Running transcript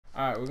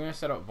Alright, we're gonna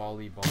set up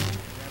volleyball.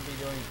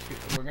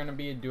 We're gonna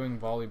be doing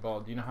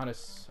volleyball. Do you know how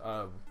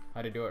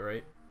to do it,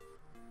 right?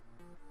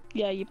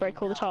 Yeah, you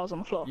break all the tiles on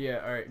the floor.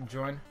 Yeah, alright,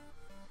 join.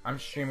 I'm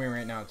streaming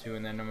right now too,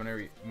 and then I'm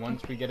gonna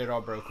once we get it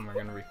all broken, we're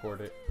gonna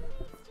record it.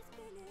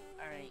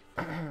 Alright.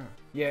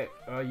 Yeah,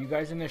 you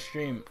guys in the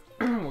stream,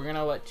 we're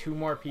gonna let 2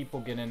 more people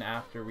get in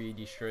after we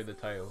destroy the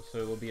tiles, so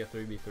it'll be a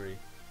 3v3.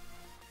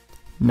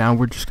 Now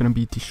we're just gonna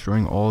be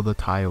destroying all the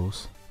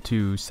tiles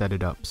to set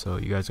it up, so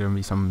you guys are gonna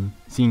be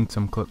seeing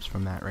some clips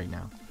from that right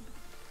now.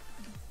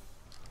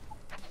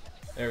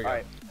 There we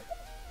go.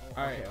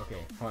 Alright, okay,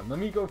 hold on, let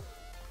me go.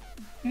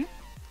 Hmm?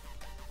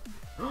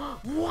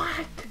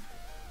 What?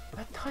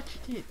 I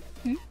touched it.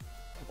 Hmm?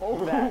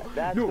 Oh,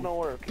 that's no, gonna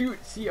work. Dude,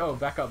 CO,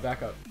 back up.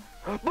 No!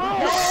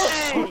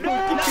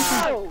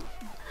 No!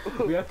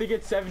 We have to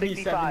get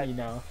 70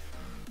 now.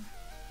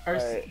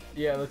 Right.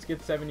 Yeah, let's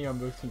get 70 on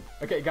both teams.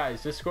 Okay,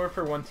 guys, just score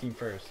for one team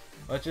first.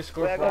 Let's just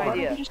score for Good one.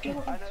 idea.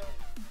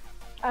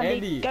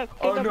 Andy, go,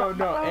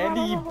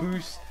 Andy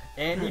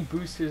Andy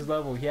boosts his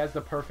level. He has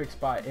the perfect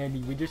spot.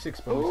 Andy, we just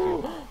exposed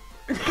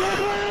you.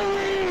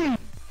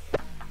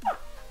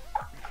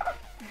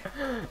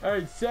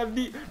 Alright,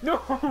 70.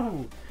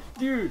 No!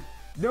 Dude,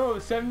 no,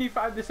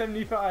 75 to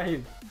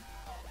 75.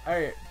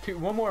 Alright,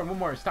 one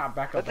more. Stop,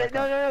 back up.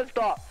 No,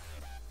 stop.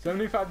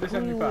 75 to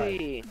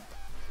 75. Ooh.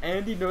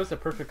 Andy knows the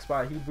perfect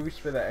spot. He boosts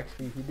for the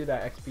XP. He did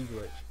that XP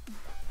glitch.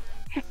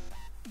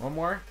 One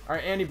more.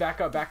 Alright, Andy,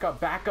 back up.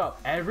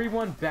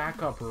 Everyone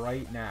back up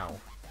right now.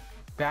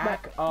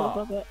 Back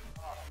up.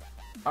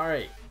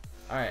 Alright.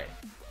 I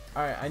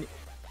need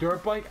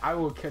dirt bike, I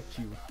will catch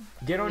you.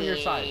 Get on your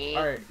side.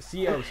 Alright,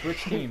 CO,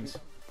 switch teams.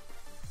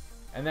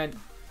 And then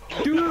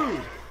dude!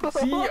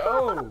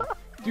 CO!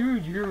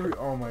 Dude, you're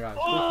oh my god,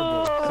 split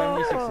for goal.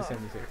 76 to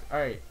 76.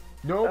 Alright.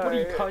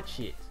 Nobody touch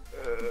it.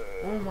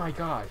 Oh my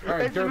gosh.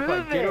 Alright, dirt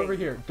bike, get over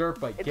here. Dirt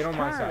bike, get on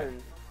my side.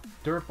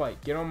 Dirt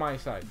bike, get on my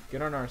side.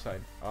 Get on our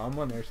side. Oh, I'm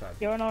on their side.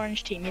 You're an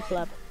orange team, you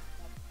flub.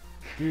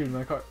 Dude,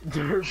 my car.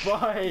 Dirt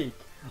bike!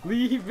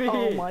 Leave it!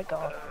 Oh my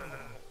god.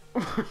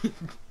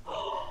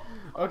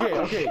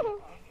 Okay.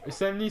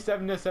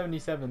 77 to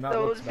 77. That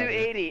looks let's do better.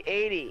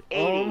 80.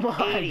 Oh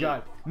my 80.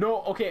 god.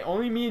 No, okay,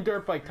 only me and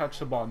Dirt Bike touch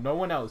the ball. No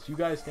one else. You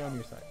guys stay on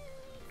your side.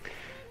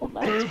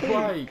 Dirt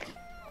Bike!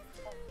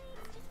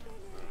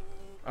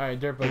 Alright,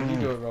 Dirt Bike, you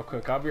do it real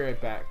quick. I'll be right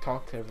back.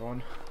 Talk to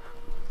everyone.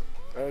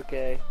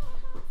 Okay.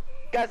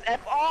 Guys,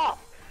 F off!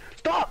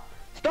 Stop!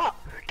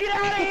 Get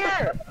out of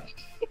here!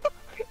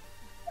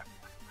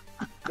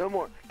 No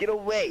more. Get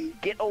away!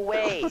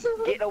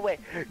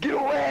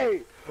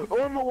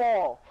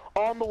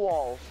 On the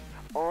walls.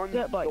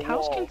 Dirt bike,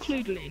 how's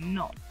Concludely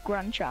not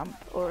Grand Champ,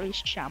 or at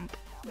least Champ?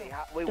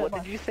 Wait, what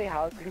did you say?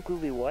 How's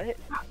Concludely what?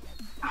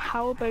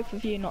 How are both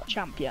of you not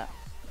Champ yet?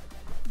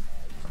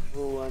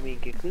 Well, I mean,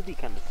 Concludely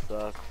kind of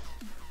sucks.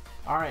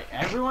 Alright,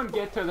 everyone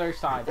get to their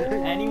side. If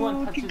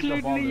anyone touches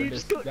the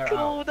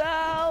ball, they're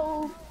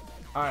out.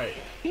 Alright,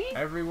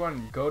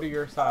 everyone go to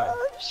your side.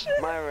 Oh, shit.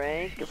 My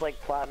rank is like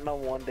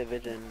Platinum 1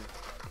 Division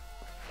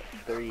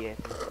 3.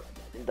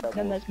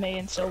 Then there's me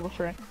in Silver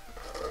 3.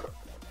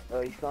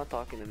 Oh, he's not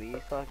talking to me,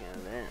 he's talking to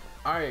them.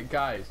 Alright,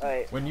 guys.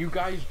 Alright. When you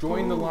guys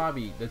join the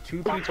lobby, the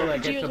 2 people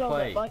that get to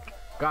play,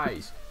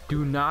 guys,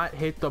 do not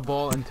hit the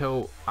ball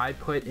until I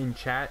put in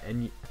chat,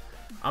 and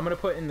I'm gonna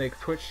put in the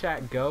Twitch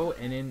chat go,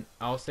 and then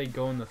I'll say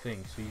go in the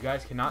thing. So you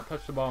guys cannot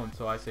touch the ball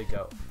until I say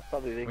go.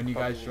 When you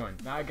guys join.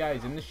 Nah,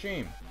 guys, in the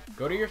stream,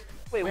 go to your.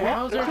 Wait, what?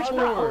 How's there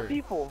 4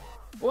 people?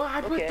 Well, I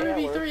put Okay,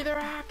 3v3. They're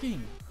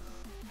hacking.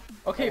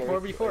 Okay,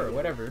 4v4,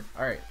 whatever.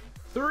 All right.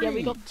 3, Yeah,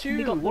 we got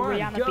 2, the 1,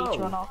 Rihanna go.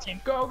 feature on our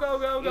team. Go.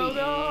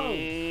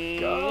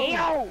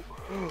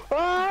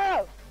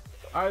 Ah!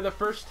 Alright, the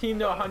first team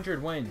to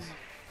 100 wins.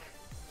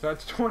 So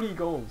that's 20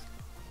 goals.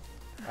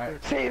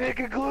 Alright. Save it,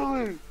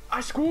 Concludely!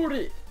 I scored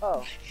it!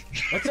 Oh.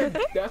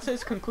 That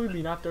says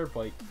Concludely, not Dirt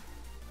Bike.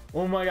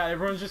 Oh my god,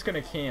 everyone's just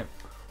gonna camp.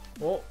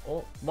 Oh,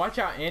 watch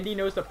out. Andy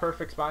knows the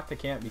perfect spot to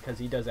camp because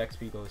he does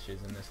XP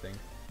glitches in this thing.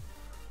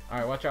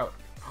 Alright, watch out.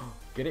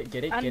 Get it.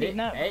 Andy,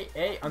 no.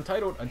 Hey,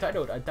 Untitled.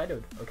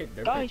 Okay,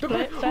 Dirt Guys, Bike.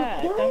 play it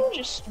fair. Don't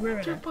just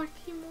ruin Dirt it. Bike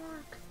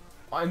teamwork.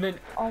 And then,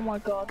 Oh my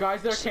god.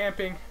 guys, they're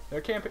camping.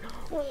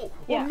 Oh,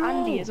 Yeah, no.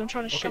 Andy is. I'm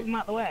trying to shove him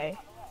out the way.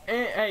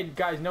 Hey,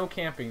 guys, no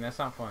camping. That's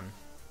not fun.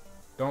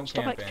 Don't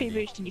Stop camp, XP Andy.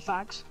 boosting you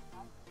fags.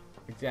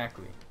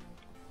 Exactly.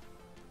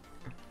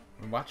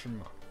 Watch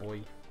him,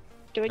 boy.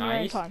 Do it in your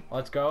own Nice. time.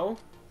 Let's go.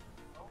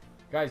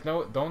 Guys,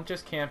 no, don't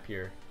just camp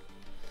here.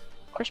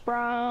 Chris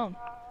Brown.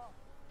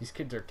 These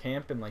kids are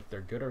camping like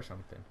they're good or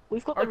something.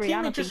 We've got Our the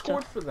Rihanna teammate just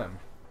feature. scored for them.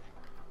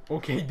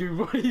 Okay, dude,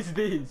 what is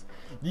this?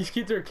 These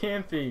kids are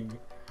camping.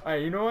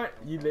 Alright, you know what?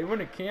 They want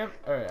to camp?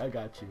 Alright, I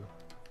got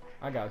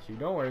you.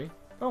 Don't worry.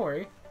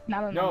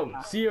 No,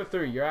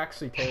 CO3, you're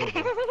actually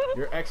terrible.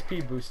 You're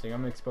XP boosting.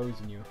 I'm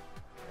exposing you.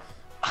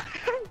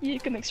 You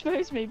can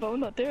expose me, but I'm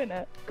not doing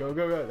it. Go.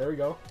 There we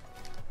go.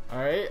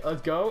 Alright,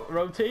 let's go.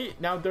 Rotate.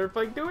 Now Dirt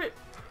Bike, do it.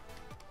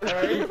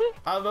 Alright,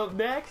 I'm up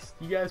next.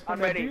 You guys I'm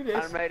wanna ready. do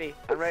this? I'm ready.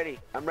 I'm ready.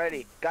 I'm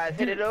ready. Guys,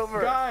 hit it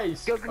over.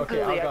 Guys! Go Okay,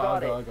 completely.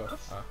 I'll go. I got it.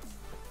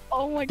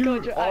 Oh my Dude,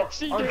 god, you're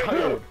actually doing it.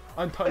 Untitled.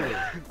 Untitled.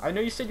 I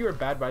know you said you were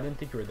bad, but I didn't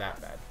think you were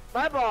that bad.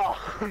 My ball.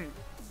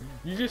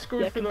 You just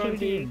scored for the wrong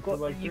team for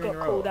like 3 you in a got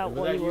row. called out Was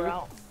while that you were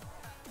out.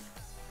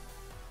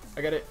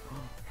 I got it.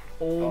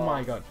 Oh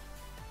my god.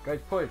 Guys,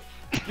 push.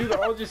 Dude,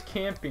 they're all just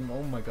camping.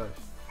 Oh my gosh.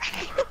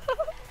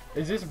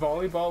 Is this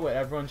volleyball where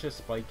everyone's just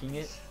spiking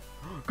it?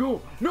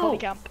 Go! No! Volley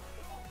camp.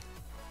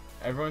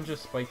 Everyone's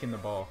just spiking the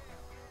ball.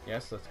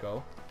 Yes, let's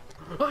go.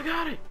 I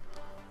got it!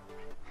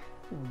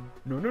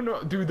 No, no,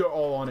 no. Dude, they're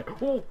all on it.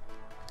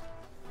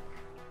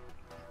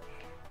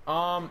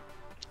 Oh!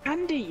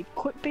 Andy,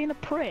 quit being a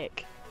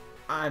prick.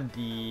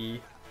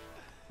 Andy.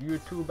 You're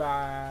too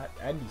bad.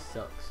 Andy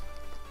sucks.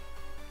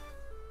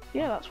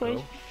 Yeah, that's why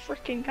he's Go.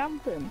 freaking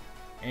camping.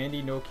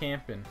 Andy, no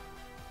camping.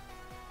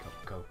 Go,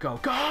 go, go,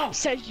 go!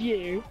 Says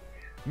you.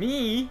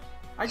 Me?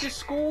 I just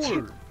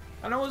scored.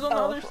 And I was on the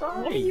other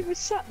side. Why you were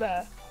sat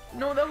there?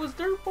 No, that was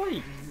dirt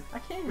bike. I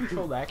can't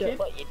control that kid.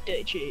 But you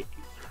did cheat.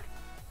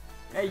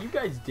 Hey, you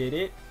guys did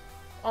it.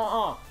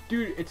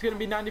 Dude, it's gonna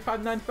be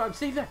 95-95.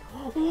 Save that.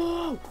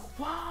 Oh,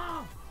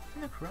 wow.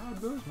 And the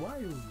crowd goes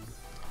wild.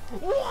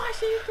 Oh, I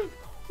saved it.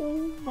 Oh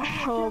my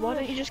god. Oh, why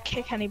don't you just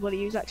kick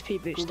anybody who's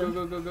XP boosting? Go,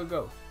 go, go, go, go,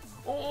 go.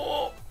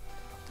 Oh.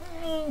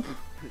 Oh.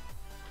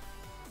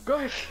 Go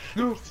ahead.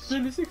 No,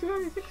 96,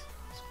 96.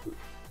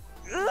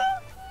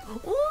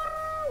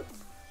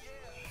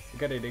 I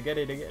got it, I got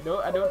it, I got it. No,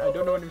 I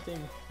don't know anything.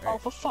 Oh,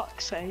 for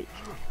fuck's sake.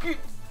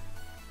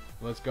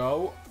 Let's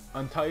go.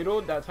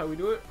 Untitled, that's how we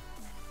do it.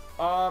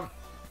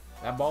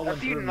 That ball went That's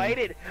through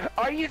United.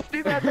 Are you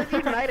stupid? That's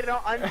United,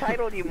 not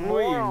Untitled, you me.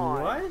 moron.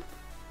 Wait, what?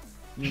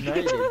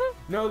 United.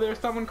 No, there's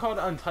someone called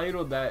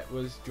Untitled that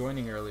was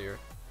joining earlier.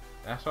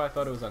 That's why I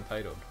thought it was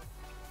Untitled.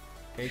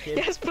 Okay, kid?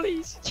 Yes,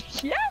 please.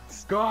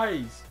 Yes.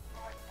 Guys!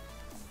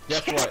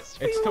 Guess Yes, what?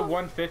 we It's to won.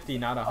 150,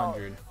 not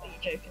 100. Oh,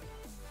 you're joking.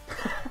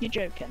 You're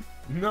joking.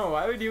 No,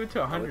 I would do it to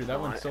 100. it's That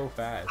not. one's so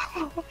fast.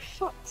 Oh, for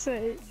fuck's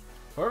sake.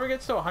 Whoever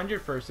gets to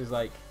 100 first is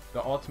like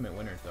the ultimate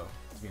winner, though,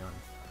 to be honest.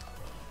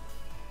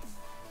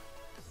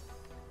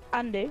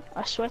 Andy,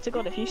 I swear to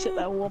God, if you sit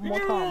there one more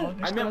time, I'm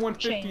just I meant gonna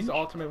 150's change.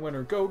 ultimate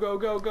winner. Go, go,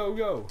 go, go,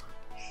 go.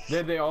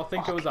 They all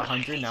think it was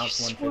 100, now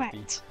it's 150.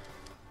 Sweat.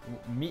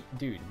 Me,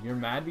 dude, you're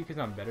mad because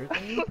I'm better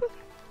than you?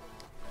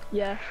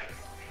 Yeah.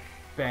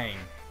 Bang.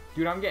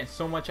 Dude, I'm getting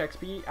so much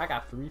XP. I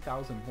got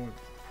 3,000 points.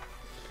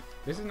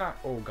 This is not.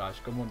 Oh gosh,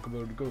 come on, come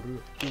on, go do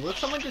it. Dude, what if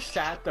someone just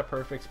sat at the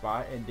perfect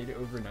spot and did it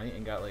overnight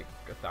and got like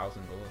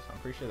 1,000 goals? I'm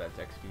pretty sure that's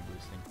XP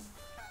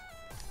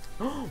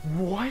boosting.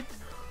 What?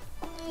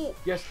 Oh,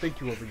 yes,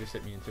 thank you, whoever just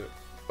hit me into it.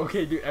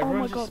 Okay, dude, Oh my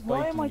everyone's just God,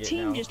 why are my spiking it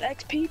team now. just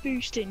XP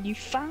boosting, you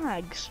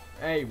fags?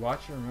 Hey,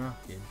 watch your mouth,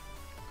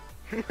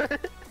 kid.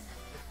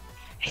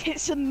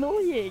 It's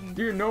annoying.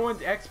 Dude, no one's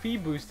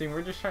XP boosting.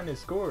 We're just trying to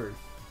score.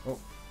 Oh,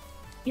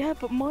 Yeah,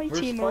 but my we're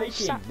team are all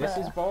spiking. sat This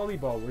there. is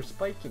volleyball. We're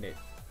spiking it.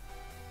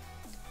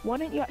 Why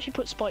don't you actually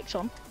put spikes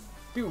on?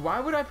 Dude, why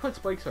would I put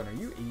spikes on? Are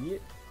you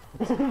idiot?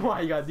 Oh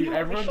my god, dude. Yeah,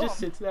 it'd be Everyone just fun.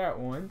 sits there at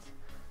once.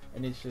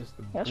 And it's just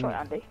the That's right,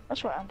 Andy.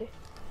 That's right, Andy.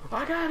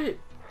 I got it!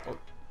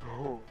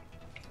 Oh.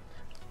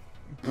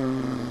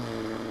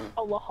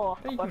 Allah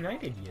Hey, Akbar.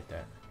 United get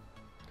that.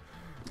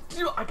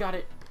 Dude, I got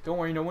it! Don't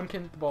worry, no one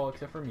can hit the ball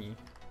except for me.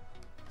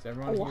 Because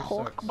everyone here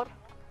Allah sucks. Akbar.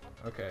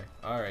 Okay,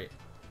 alright.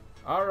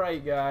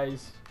 Alright,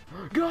 guys.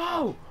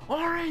 Go!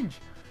 Orange!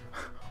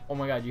 Oh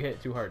my god, you hit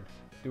it too hard.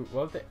 Dude,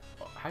 what if they...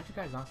 How'd you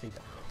guys not say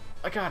that?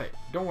 I got it.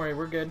 Don't worry,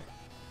 we're good.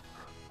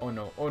 Oh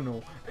no, oh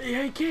no.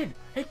 Hey, kid!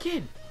 Hey,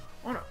 kid!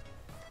 Oh no.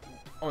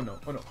 Oh no,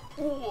 oh no.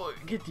 Oh,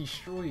 get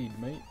destroyed,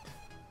 mate.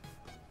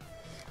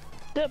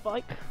 Dirt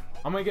bike.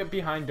 I'm gonna get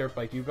behind dirt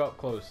bike. You got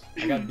close.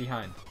 I got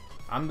behind.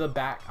 I'm the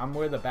back. I'm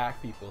where the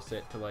back people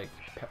sit to like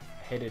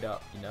hit it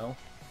up. You know.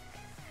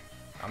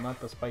 I'm not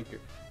the spiker.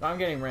 No, I'm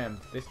getting rammed.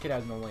 This kid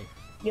has no life.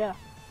 Yeah.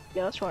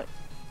 Yeah, that's right.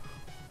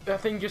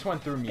 That thing just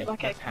went through me. Get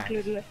back That's in hacked.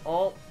 completely.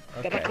 Oh.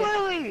 Get Okay. back in.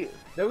 Clearly!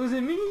 That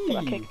wasn't Get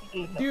back in me.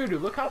 completely.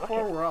 Dude, look how Get back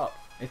far in. we're up.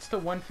 It's to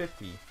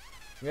 150.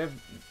 We have.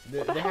 They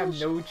What the have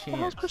hell's- no What the hell's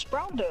chance. Chris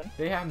Brown doing?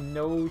 They have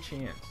no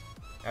chance.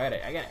 I got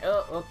it. I got it.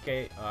 Oh,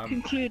 okay.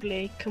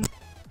 Concludely.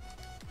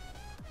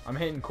 I'm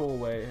hitting cool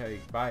way. Hey,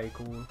 bye,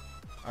 cool.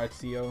 Alright,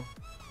 CO.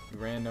 You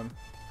random.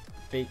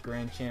 Fake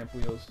Grand Champ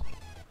wheels.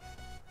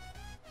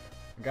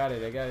 I got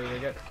it, I got it, I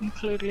got it.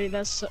 Concludely,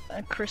 there's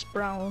Chris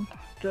Brown,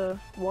 the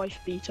wife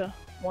beater,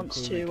 wants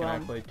Concludely, to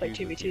can I play play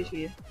 2v2s with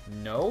you.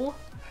 No,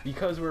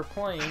 because we're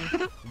playing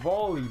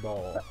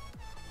volleyball.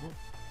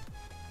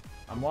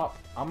 I'm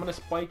gonna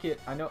spike it.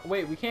 I know.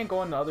 Wait, we can't go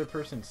on the other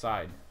person's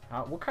side.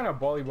 What kind of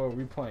volleyball are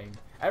we playing?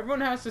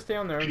 Everyone has to stay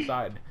on their own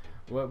side.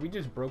 Well, we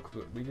just broke the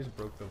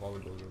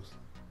volleyball rules.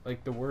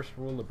 Like the worst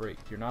rule to break.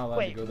 You're not allowed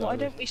Wait, to go the why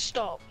other. don't we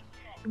stop?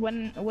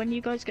 When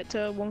you guys get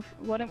to one,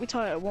 why don't we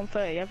tie it at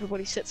 130?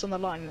 Everybody sits on the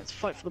line. Let's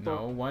fight for the No,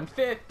 ball.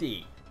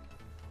 150.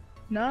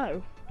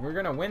 No. We're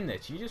gonna win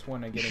this. You just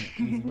want to get an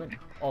easy win.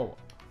 Oh,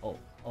 oh,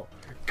 oh.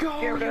 Go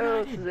Here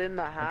goes United! in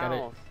the I got it.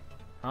 house.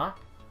 Huh?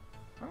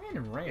 I'm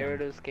getting ran.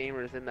 Gyarados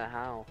gamers in the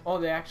house. Oh,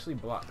 they actually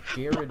blocked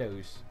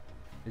Gyarados.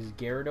 Is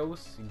Gyarados?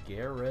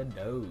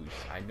 Gyarados.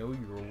 I know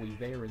you're always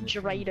there in the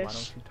stream. Why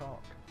don't you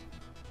talk?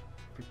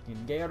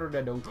 Freaking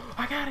Gyarados.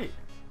 I got it!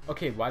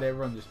 Okay, why did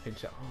everyone just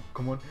pinch out? Oh,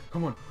 come on,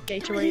 come on.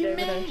 Gatorade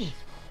overdose.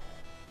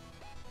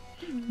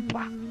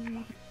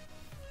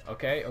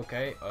 Okay,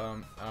 okay.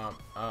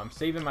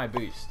 Saving my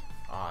boost.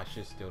 Ah, I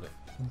should have stealed it.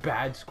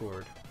 Bad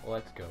scored.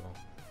 Let's go.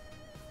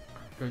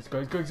 Guys.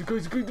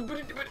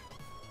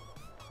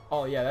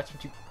 Oh yeah, that's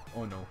what you.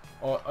 Oh no.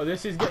 Oh,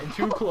 this is getting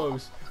too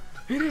close.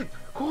 Hit it.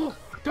 Cool.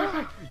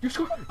 Die. You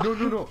scored.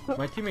 No.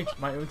 My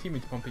own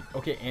teammate's pumping.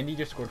 Okay, Andy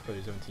just scored for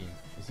his own team.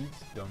 Is he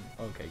dumb?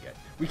 Okay, guys.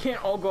 We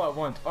can't all go at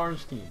once.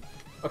 Orange team.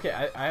 Okay,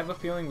 I have a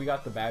feeling we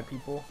got the bad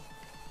people.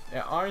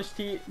 Yeah, orange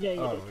team. Yeah,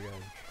 you oh did. my god.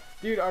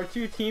 Dude, our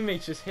two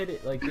teammates just hit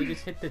it. Like, they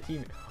just hit the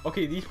team.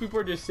 Okay, these people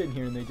are just sitting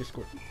here and they just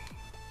scored.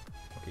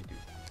 Okay, dude.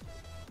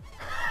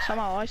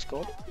 Somehow I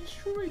scored.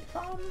 Destroyed,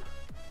 fam.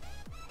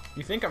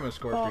 You think I'm gonna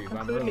score Oh, for you, but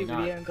I'm really completely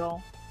not. own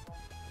goal.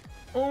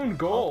 Own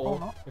goal?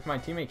 Oh, if my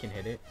teammate can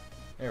hit it.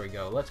 There we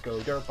go. Let's go,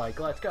 dirt bike.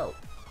 Let's go.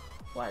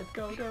 Let's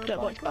go, dirt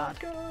bike. Let's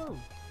go.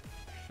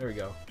 There we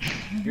go.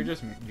 You're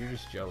just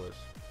jealous.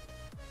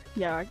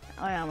 Yeah,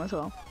 I am as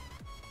well.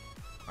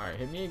 All right,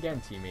 hit me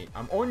again, teammate.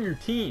 I'm on your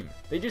team.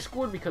 They just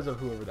scored because of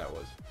whoever that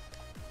was.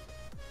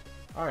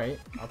 All right,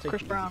 I'll take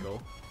Chris the Brown. easy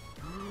goal.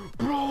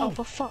 Bro, Oh,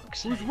 for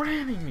fuck's sake. who's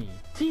ramming me?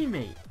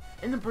 Teammate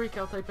in the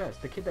breakout type S.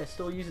 The kid that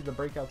still uses the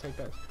breakout type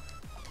S.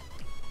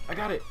 I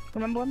got it.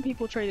 Remember when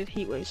people traded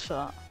heat waves for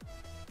that?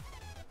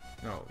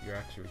 No, you're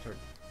actually retarded.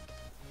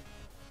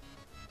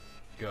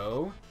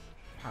 Go,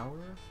 power,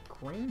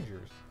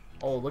 Rangers.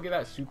 Oh, look at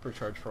that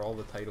supercharge for all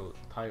the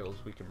tiles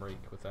we can break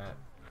with that.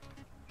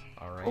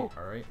 All right, all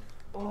right.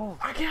 Oh,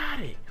 I got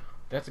it.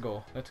 That's a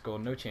goal. That's a goal.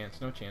 No chance.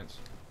 No chance.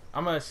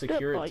 I'm gonna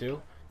secure it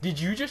too. Did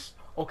you just?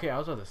 Okay, I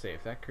was about to say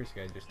if that cursed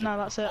guy just. No,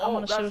 that's it. I'm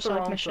on a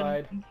suicide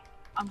mission.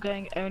 I'm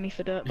going only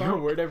for dirt bike. Yo,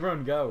 where'd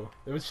everyone go?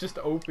 It was just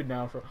open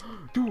now for.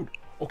 Dude.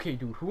 Okay,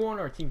 dude. Who on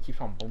our team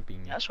keeps on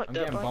bumping me? That's right, I'm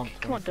dirt getting bike.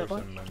 bumped Come on, dirt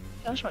bike. 24/7.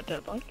 That's right,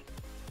 dirt bike.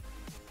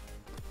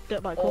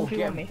 Dirt bike, Oh,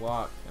 come on me. get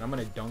blocked, and I'm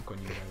gonna dunk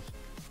on you guys.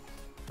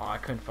 Oh, I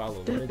couldn't follow.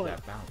 What is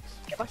that bounce?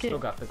 Get back Still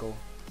in. got the goal.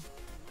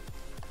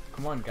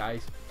 Come on,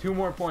 guys. 2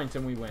 more points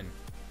and we win.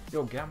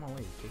 Yo, get out of my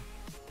way, kid.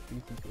 Who do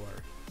you think you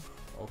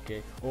are?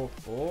 Okay.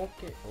 Oh,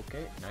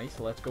 okay. Nice.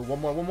 Let's go. One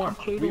more.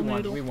 Concludely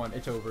noodle. We won.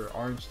 It's over.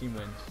 Orange team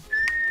wins.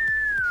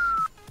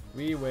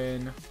 We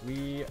win.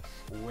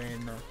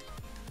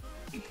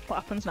 What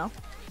happens now?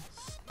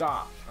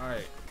 Stop.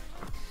 Alright.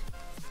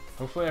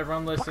 Hopefully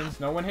everyone listens.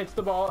 No one hits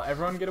the ball.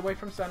 Everyone get away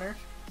from center.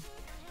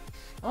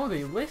 Oh,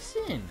 they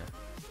listen.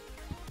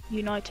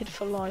 United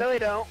for life. no, they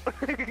don't.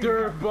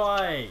 Dirt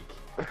bike.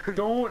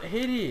 Don't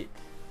hit it.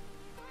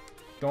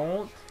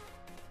 Don't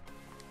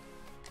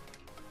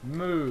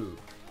move.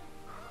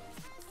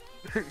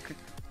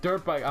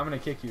 Dirt bike, I'm gonna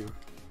kick you.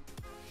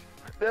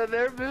 No,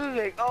 they're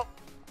moving. Oh.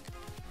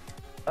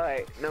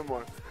 Alright, no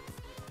more.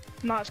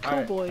 No, it's cool,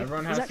 Alright, boy.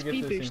 everyone He's has to get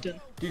XP this boosting.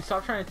 thing. Dude,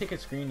 stop trying to take a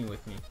screeny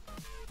with me.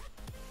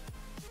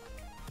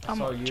 I I'm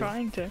saw not you.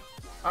 trying to.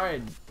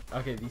 Alright,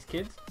 okay, these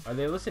kids, are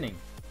they listening?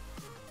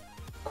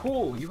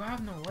 Cool, you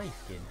have no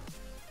life, kid.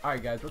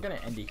 Alright guys, we're gonna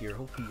end it here.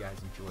 Hopefully you guys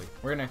enjoy.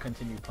 We're gonna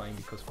continue playing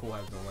because Cool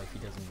has no life, he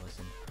doesn't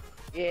listen.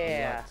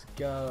 Yeah. Let's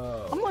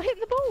go. I'm not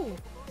hitting the ball.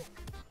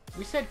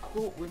 We said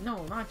Cool,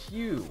 no, not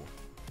you.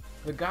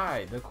 The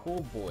guy, the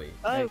cool boy.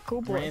 Oh, that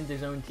cool boy. Rammed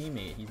his own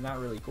teammate. He's not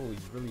really cool,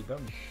 he's really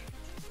dumb.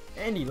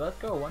 Andy, let's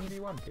go.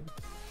 1v1, kid.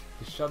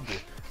 Just shoved it.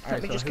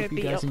 Let me just go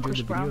beat up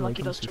Chris Brown like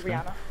he does to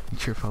Rihanna.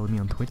 Make sure to follow me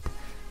on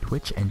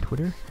Twitch and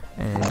Twitter.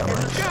 And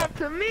Subscribe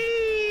to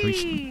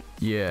me!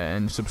 yeah,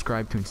 and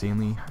subscribe to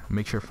Insanely.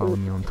 Make sure to follow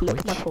me on Look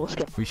at my Twitch.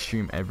 foreskin. We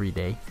stream every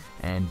day.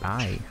 And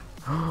bye.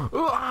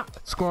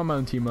 Score on my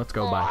own team. Let's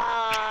go.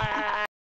 Bye.